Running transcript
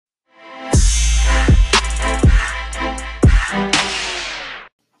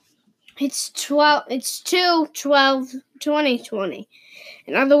It's 2/12/2020.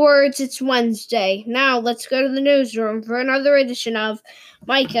 In other words, it's Wednesday. Now let's go to the newsroom for another edition of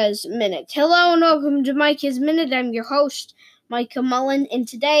Micah's Minute. Hello and welcome to Micah's Minute. I'm your host, Micah Mullen, and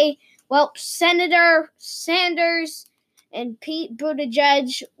today, Senator Sanders and Pete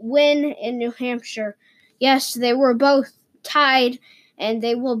Buttigieg win in New Hampshire. Yes, they were both tied, and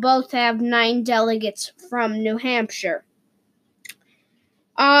they will both have 9 delegates from New Hampshire.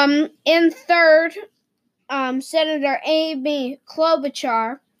 In third, Senator Amy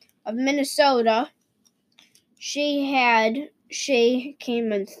Klobuchar of Minnesota. She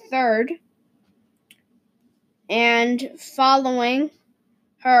came in third, and following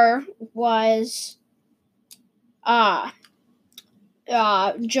her was Joe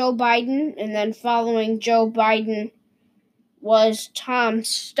Biden, and then following Joe Biden was Tom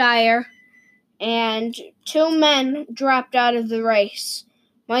Steyer, and 2 men dropped out of the race,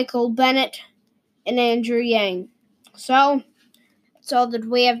 Michael Bennet and Andrew Yang. So, that's all that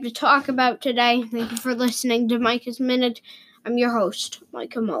we have to talk about today. Thank you for listening to Micah's Minute. I'm your host,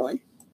 Micah Mullen.